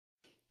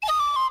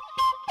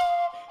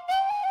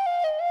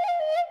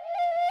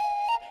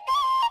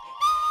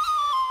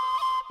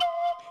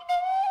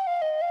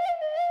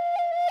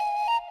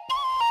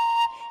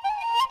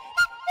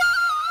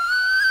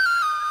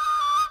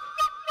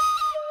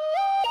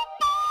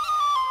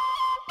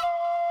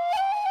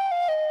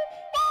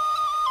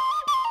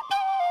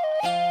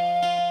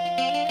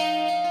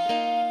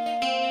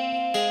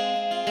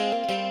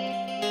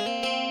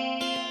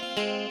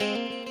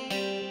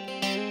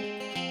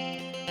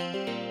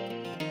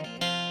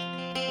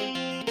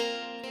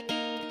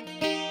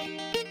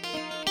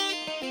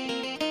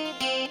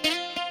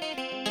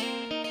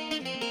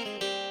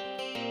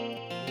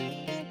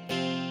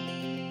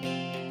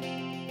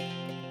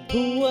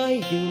Who are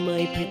you,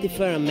 my pretty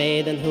fair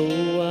maid, and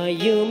who are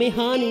you, me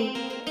honey?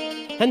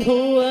 And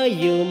who are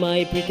you,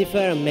 my pretty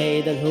fair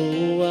maid, and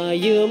who are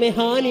you, me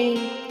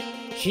honey?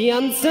 She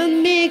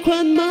answered me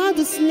quite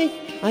modestly,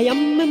 I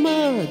am my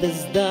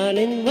mother's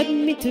darling, wed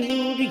me to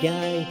the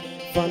eye.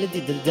 Folly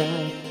did the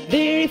die,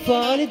 very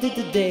folly did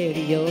the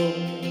dairy-o.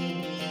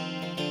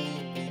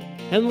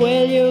 And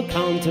will you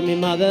come to me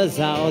mother's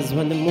house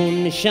when the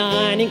moon is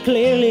shining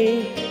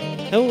clearly?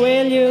 And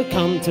will you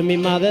come to me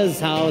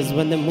mother's house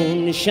when the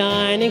moon is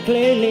shining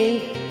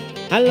clearly?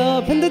 I'll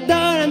open the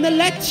door and I'll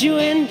let you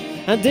in,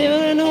 and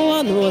there no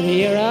one will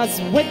hear us,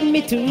 wed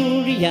me to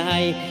the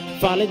eye.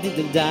 Folly did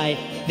the die,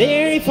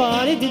 very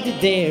folly did the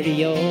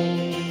dairy-o.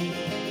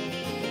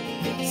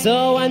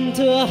 So I went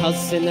to a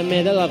house in the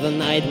middle of the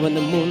night when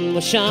the moon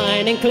was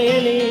shining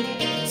clearly.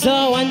 So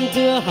I went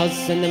to a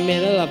house in the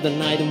middle of the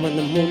night when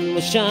the moon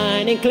was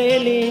shining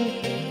clearly.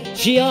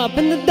 She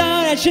opened the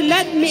door and she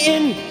let me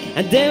in,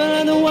 and they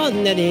were the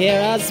one that hear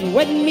us,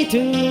 wed me to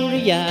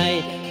the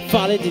eye.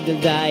 Folly did the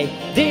die,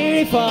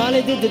 dearie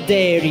folly did the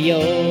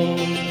dairy-o.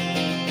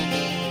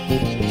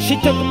 She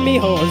took me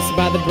horse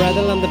by the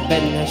bridle on the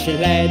bed and she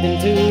led him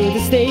to the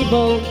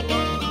stable.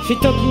 She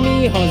took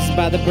me horse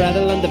by the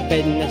bridle on the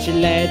bed and she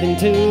led him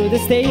to the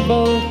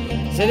stable.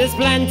 Said there's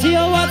plenty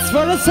of what's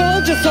for a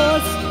soldier's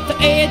horse to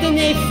aid him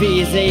if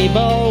he is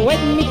able. Wed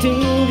me to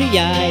the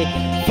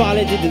eye,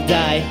 folly did the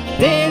die,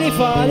 dairy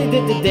folly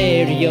did the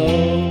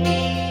dairy-o.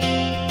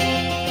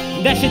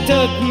 There she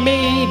took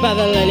me by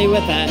the lily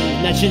with her,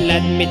 and she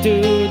led me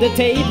to the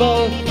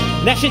table.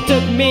 There she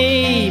took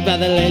me by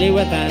the lily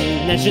with her,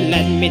 and she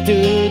led me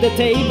to the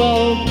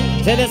table.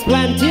 Said there's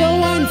plenty of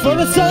wine for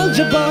a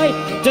soldier boy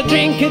to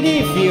drink it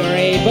if you're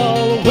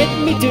able. With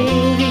me to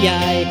the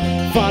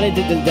eye, folly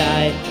did the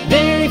die,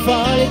 very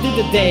folly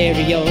did the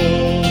dairy-o.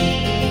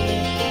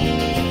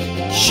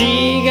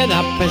 She got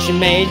up and she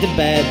made the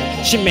bed,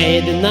 she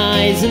made it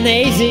nice and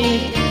easy.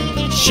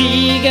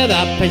 She got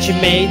up and she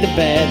made the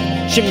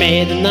bed, she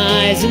made it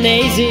nice and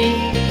easy.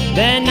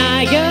 Then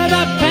I got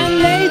up and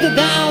laid it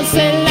down,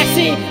 said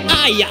Lexi,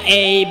 are you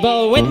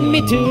able? With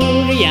me to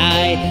the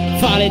eye,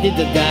 folly did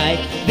the die,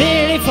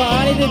 very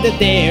folly did the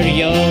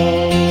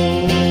dairy-o.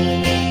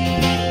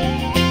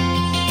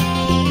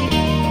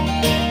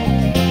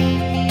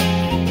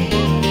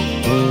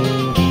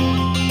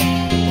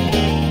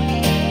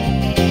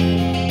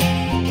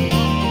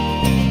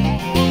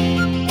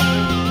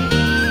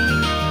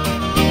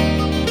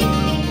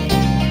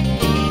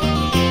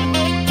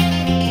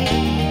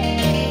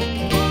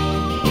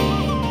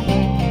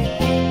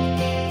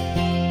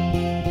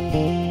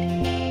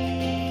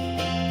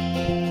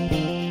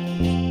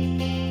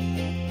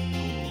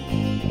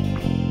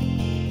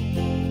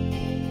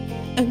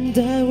 And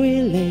I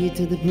will lay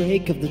to the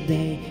break of the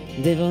day,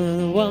 they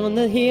won't want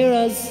to hear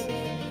us.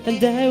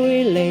 And I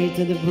will lay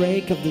to the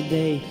break of the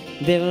day,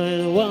 they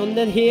won't want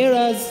to hear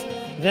us.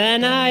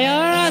 Then I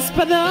asked,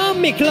 put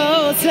on me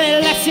clothes,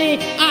 say Lassie,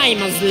 I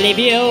must leave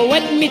you,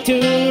 wed me to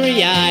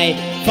the eye.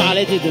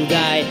 Folly did the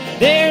die,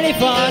 dearly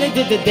folly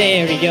did the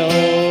dairy-o.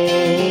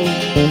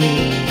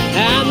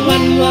 And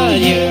when will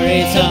you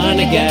return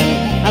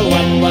again? And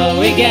when will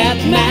we get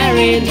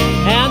married?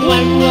 And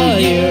when will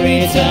you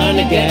return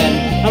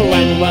again? And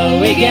when will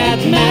we get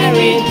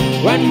married?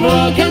 When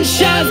broken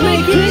shells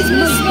make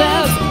Christmas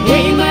bells,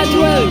 we might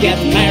well get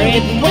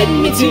married. With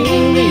me to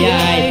the